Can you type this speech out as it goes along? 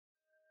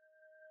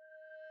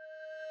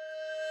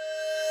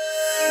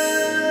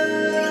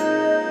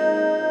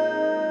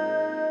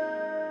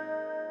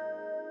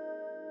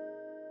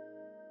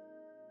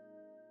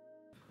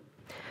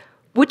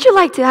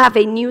like to have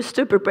a new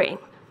super brain?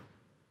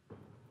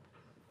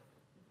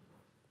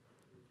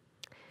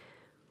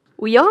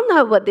 We all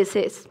know what this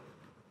is.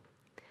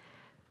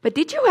 But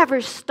did you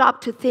ever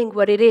stop to think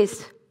what it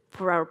is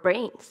for our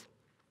brains?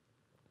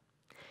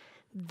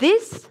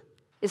 This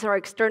is our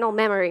external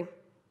memory.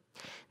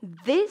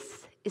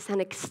 This is an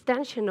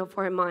extension of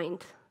our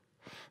mind.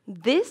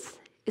 This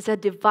is a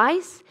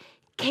device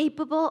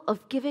capable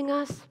of giving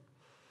us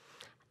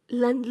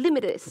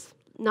unlimited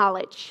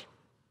knowledge.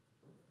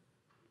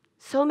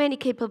 So many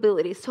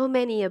capabilities, so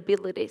many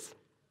abilities.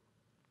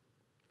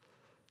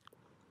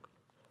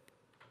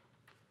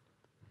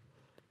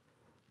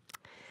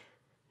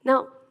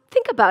 Now,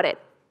 think about it.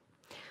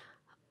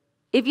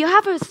 If you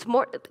have a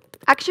smart,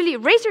 actually,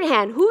 raise your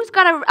hand. Who's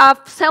got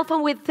a cell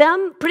phone with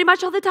them pretty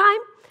much all the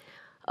time?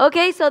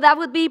 Okay, so that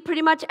would be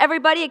pretty much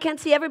everybody. I can't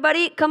see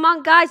everybody. Come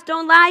on, guys,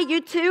 don't lie.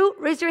 You too,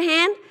 raise your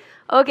hand.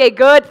 Okay,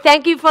 good.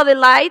 Thank you for the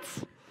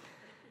lights.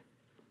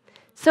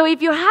 So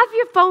if you have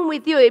your phone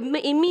with you, it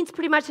means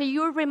pretty much that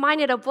you're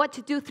reminded of what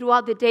to do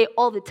throughout the day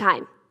all the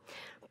time.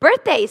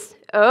 Birthdays,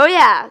 oh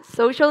yeah,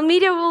 social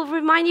media will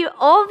remind you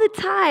all the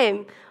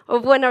time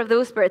of one of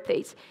those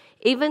birthdays,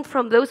 even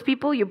from those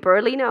people you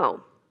barely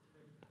know.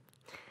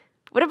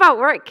 What about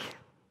work?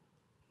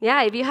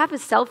 Yeah, if you have a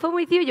cell phone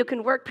with you, you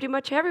can work pretty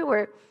much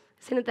everywhere.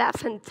 Isn't that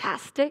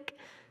fantastic?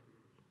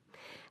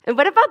 And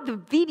what about the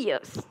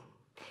videos?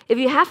 If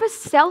you have a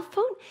cell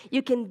phone,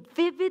 you can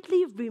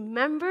vividly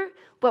remember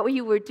what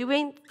you were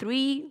doing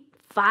 3,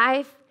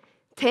 5,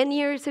 10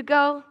 years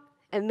ago.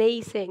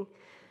 Amazing.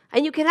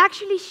 And you can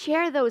actually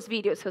share those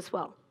videos as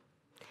well.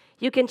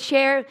 You can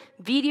share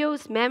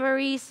videos,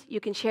 memories, you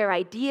can share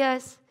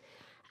ideas.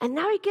 And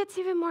now it gets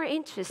even more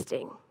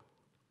interesting.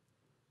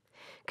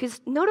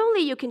 Because not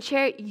only you can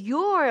share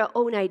your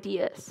own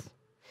ideas,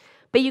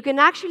 but you can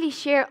actually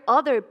share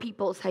other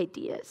people's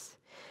ideas.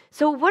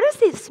 So what does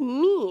this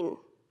mean?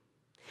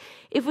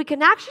 If we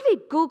can actually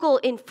Google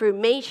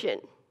information,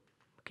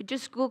 we could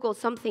just Google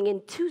something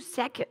in 2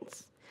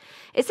 seconds,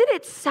 isn't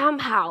it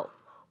somehow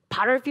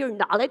part of your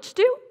knowledge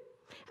too?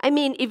 I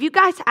mean, if you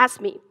guys ask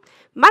me,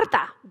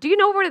 Marta, do you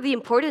know what are the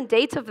important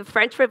dates of the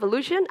French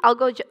Revolution? I'll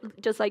go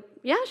just like,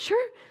 yeah,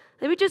 sure.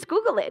 Let me just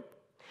Google it.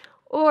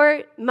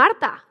 Or,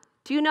 Marta,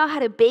 do you know how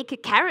to bake a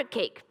carrot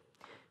cake?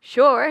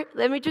 Sure,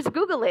 let me just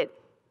Google it.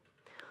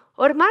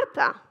 Or,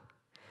 Marta,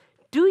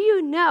 do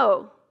you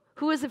know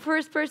who was the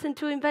first person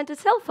to invent a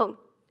cell phone?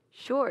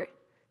 Sure,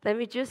 let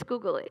me just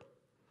Google it.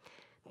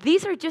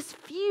 These are just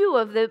few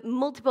of the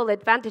multiple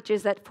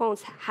advantages that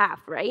phones have,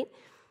 right?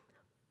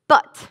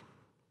 But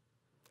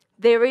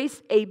there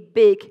is a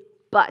big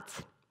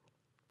but.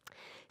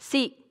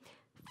 See,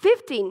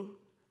 15,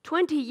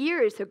 20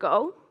 years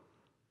ago,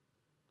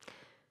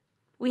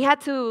 we had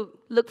to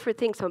look for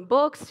things on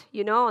books,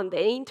 on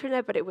the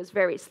internet, but it was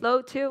very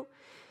slow too.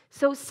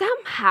 So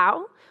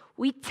somehow,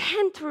 we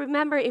tend to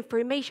remember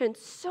information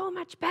so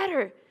much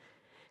better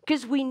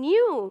because we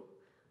knew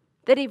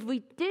that if we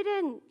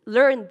didn't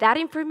learn that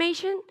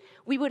information,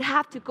 we would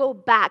have to go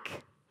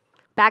back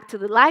to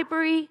the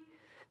library,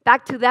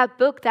 back to that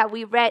book that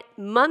we read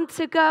months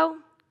ago,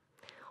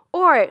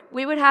 or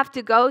we would have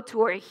to go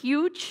to our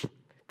huge,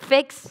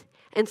 fixed,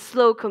 and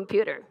slow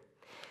computer.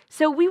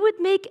 So we would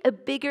make a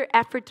bigger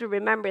effort to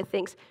remember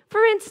things.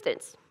 For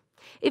instance,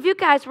 if you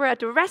guys were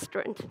at a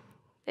restaurant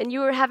and you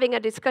were having a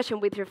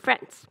discussion with your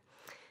friends,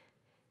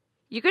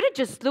 you couldn't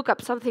just look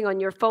up something on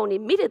your phone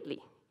immediately.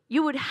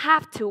 You would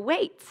have to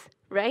wait,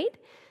 right?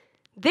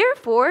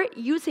 Therefore,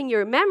 using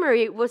your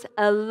memory was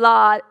a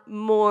lot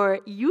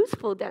more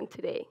useful than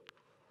today.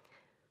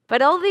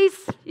 But all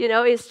this,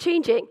 is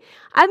changing.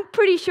 I'm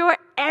pretty sure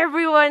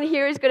everyone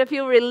here is going to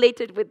feel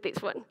related with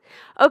this one.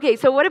 Okay,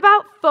 so what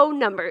about phone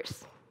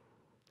numbers?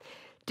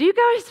 Do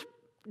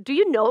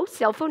you know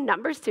cell phone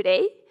numbers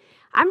today?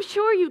 I'm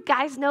sure you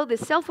guys know the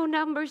cell phone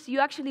numbers you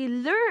actually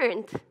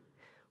learned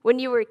when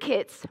you were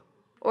kids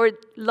or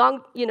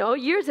long,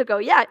 years ago.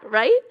 Yeah,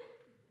 right?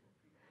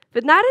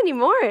 But not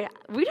anymore.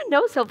 We don't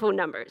know cell phone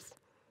numbers.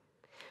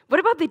 What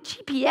about the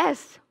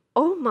GPS?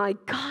 Oh my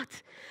God.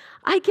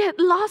 I get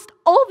lost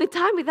all the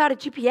time without a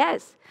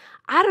GPS.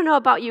 I don't know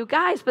about you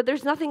guys, but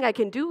there's nothing I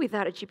can do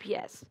without a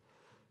GPS.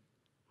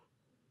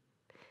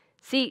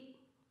 See,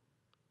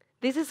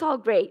 this is all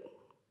great.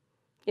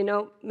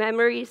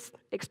 Memories,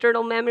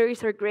 external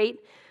memories are great,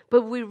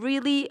 but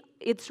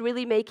it's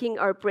really making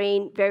our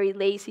brain very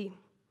lazy.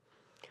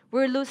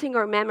 We're losing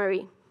our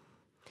memory.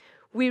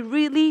 We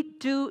really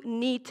do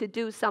need to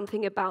do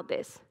something about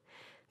this.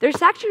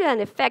 There's actually an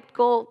effect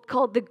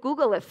called the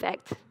Google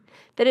effect,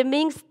 that it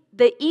means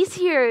the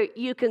easier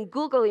you can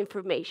Google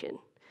information,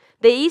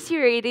 the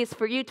easier it is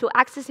for you to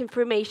access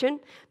information,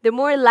 the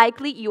more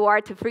likely you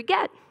are to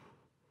forget.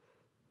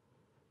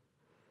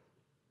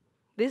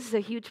 This is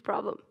a huge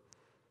problem.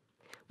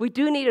 We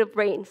do need our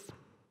brains.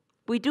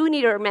 We do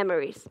need our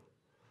memories.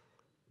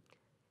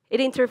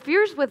 It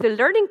interferes with the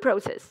learning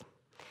process.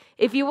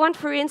 If you want,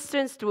 for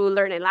instance, to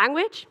learn a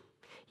language,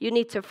 you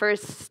need to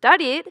first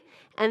study it,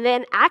 and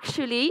then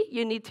actually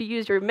you need to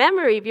use your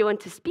memory if you want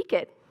to speak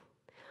it.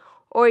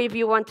 or if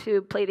you want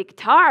to play the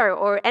guitar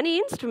or any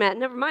instrument,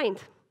 never mind.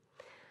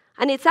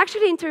 And it's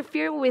actually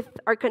interfering with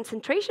our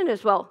concentration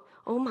as well.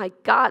 Oh my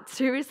God,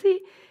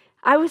 seriously?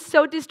 I was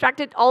so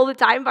distracted all the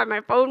time by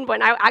my phone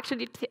when I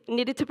actually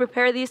needed to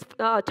prepare this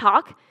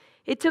talk.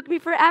 It took me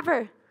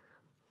forever.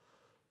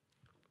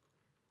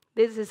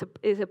 This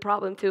is a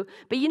problem too.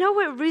 But you know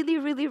what really,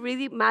 really,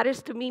 really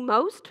matters to me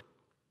most?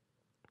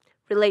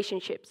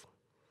 Relationships.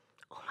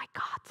 Oh my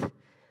God.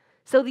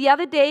 So the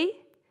other day,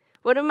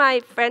 one of my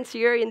friends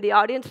here in the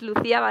audience,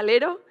 Lucia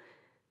Valero,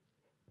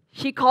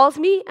 she calls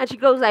me and she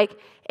goes like,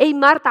 "Hey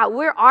Marta,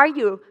 where are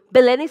you?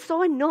 Belen is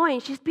so annoying.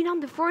 She's been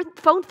on the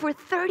phone for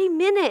 30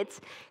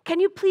 minutes. Can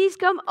you please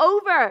come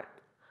over?"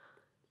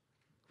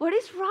 What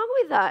is wrong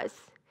with us?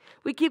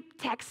 We keep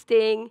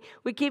texting,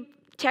 we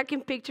keep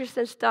checking pictures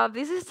and stuff.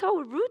 This is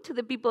so rude to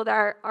the people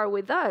that are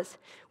with us.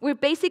 We're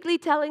basically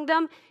telling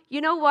them, you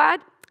know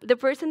what? The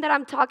person that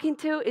I'm talking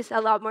to is a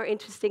lot more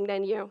interesting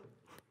than you.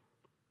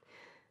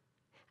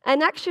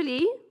 And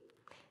actually,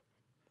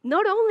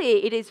 not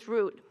only it is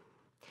rude,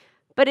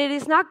 but it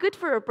is not good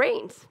for our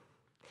brains.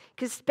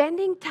 Because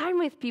spending time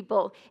with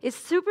people is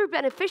super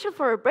beneficial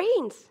for our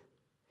brains.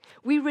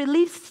 We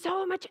release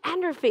so much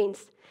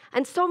endorphins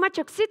and so much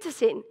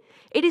oxytocin.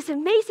 It is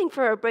amazing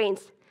for our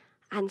brains.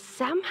 And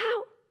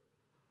somehow,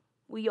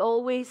 we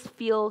always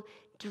feel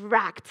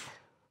dragged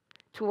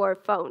to our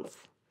phones.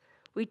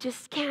 We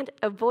just can't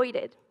avoid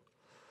it.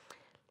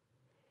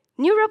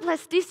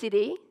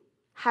 Neuroplasticity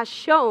has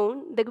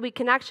shown that we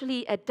can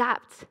actually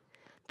adapt,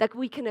 that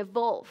we can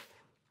evolve.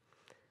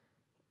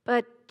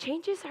 But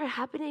changes are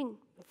happening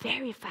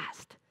very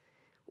fast,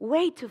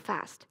 way too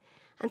fast.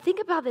 And think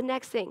about the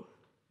next thing.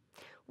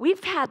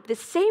 We've had the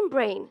same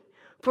brain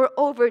for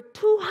over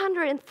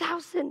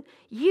 200,000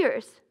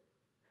 years.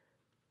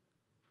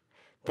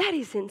 That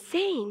is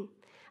insane.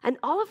 And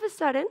all of a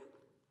sudden,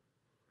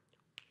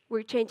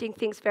 we're changing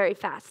things very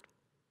fast.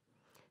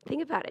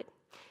 Think about it.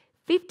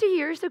 50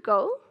 years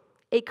ago,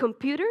 a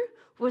computer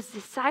was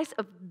the size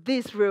of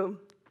this room.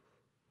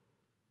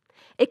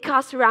 It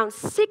cost around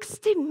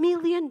 $60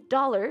 million,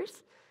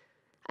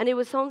 and it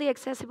was only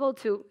accessible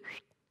to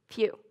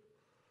few.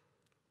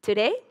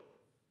 Today,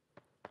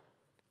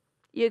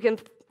 you can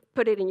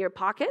put it in your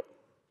pocket.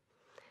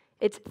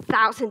 It's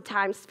 1,000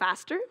 times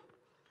faster,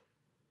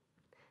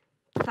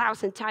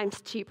 1,000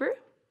 times cheaper.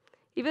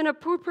 Even a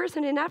poor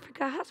person in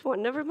Africa has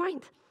one, never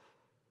mind.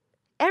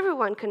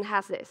 Everyone can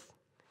have this.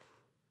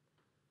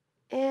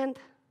 And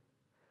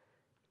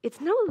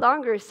it's no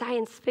longer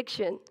science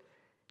fiction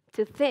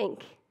to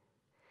think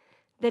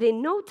that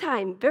in no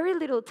time, very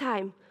little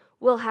time,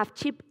 we'll have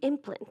chip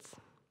implants.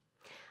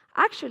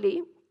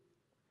 Actually,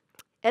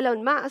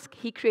 Elon Musk,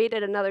 he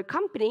created another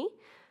company,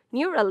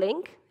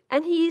 Neuralink,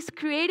 and he's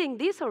creating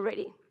this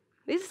already.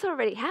 This is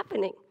already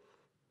happening.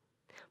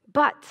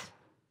 But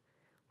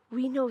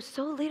we know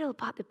so little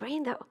about the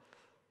brain, though.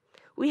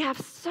 We have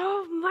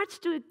so much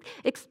to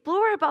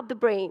explore about the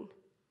brain.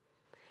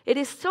 It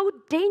is so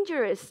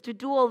dangerous to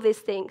do all these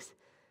things.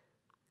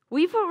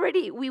 We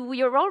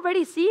are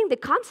already seeing the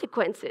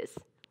consequences,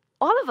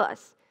 all of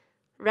us,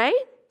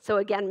 right? So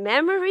again,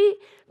 memory,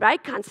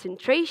 right?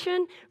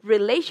 Concentration,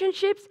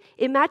 relationships.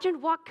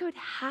 Imagine what could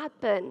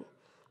happen.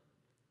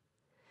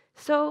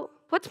 So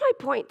what's my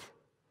point?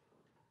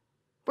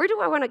 Where do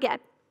I want to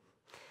get?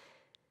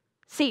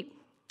 See,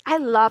 I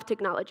love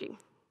technology.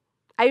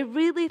 I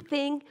really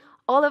think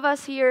all of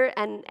us here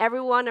and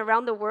everyone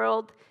around the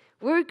world,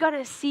 we're going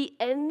to see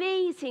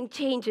amazing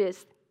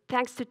changes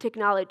thanks to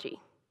technology.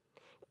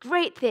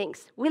 Great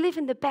things. We live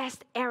in the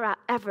best era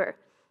ever.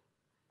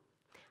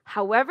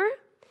 However,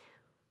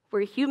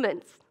 we're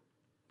humans.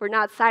 We're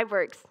not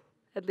cyborgs,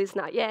 at least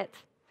not yet.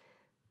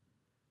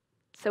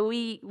 So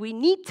we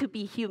need to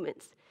be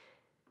humans.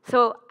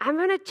 So I'm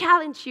going to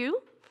challenge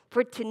you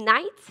for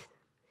tonight,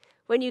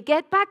 when you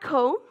get back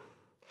home,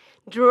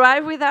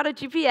 drive without a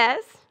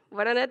GPS.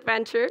 What an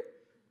adventure.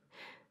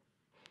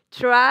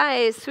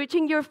 Try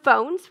switching your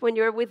phones when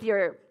you're with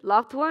your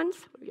loved ones,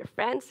 or your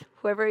friends,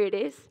 whoever it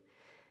is,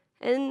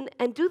 and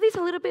do this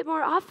a little bit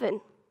more often.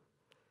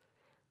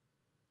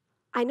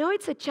 I know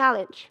it's a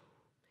challenge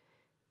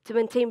to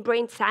maintain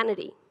brain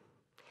sanity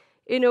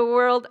in a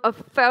world of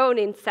phone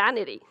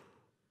insanity.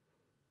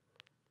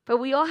 But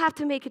we all have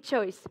to make a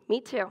choice, me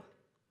too.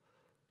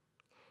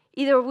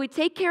 Either we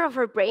take care of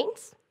our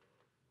brains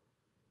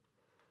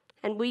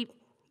and we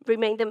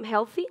remain them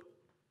healthy,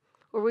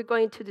 or we're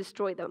going to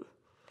destroy them.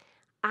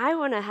 I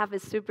want to have a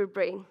super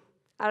brain.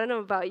 I don't know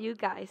about you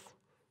guys.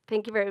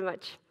 Thank you very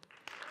much.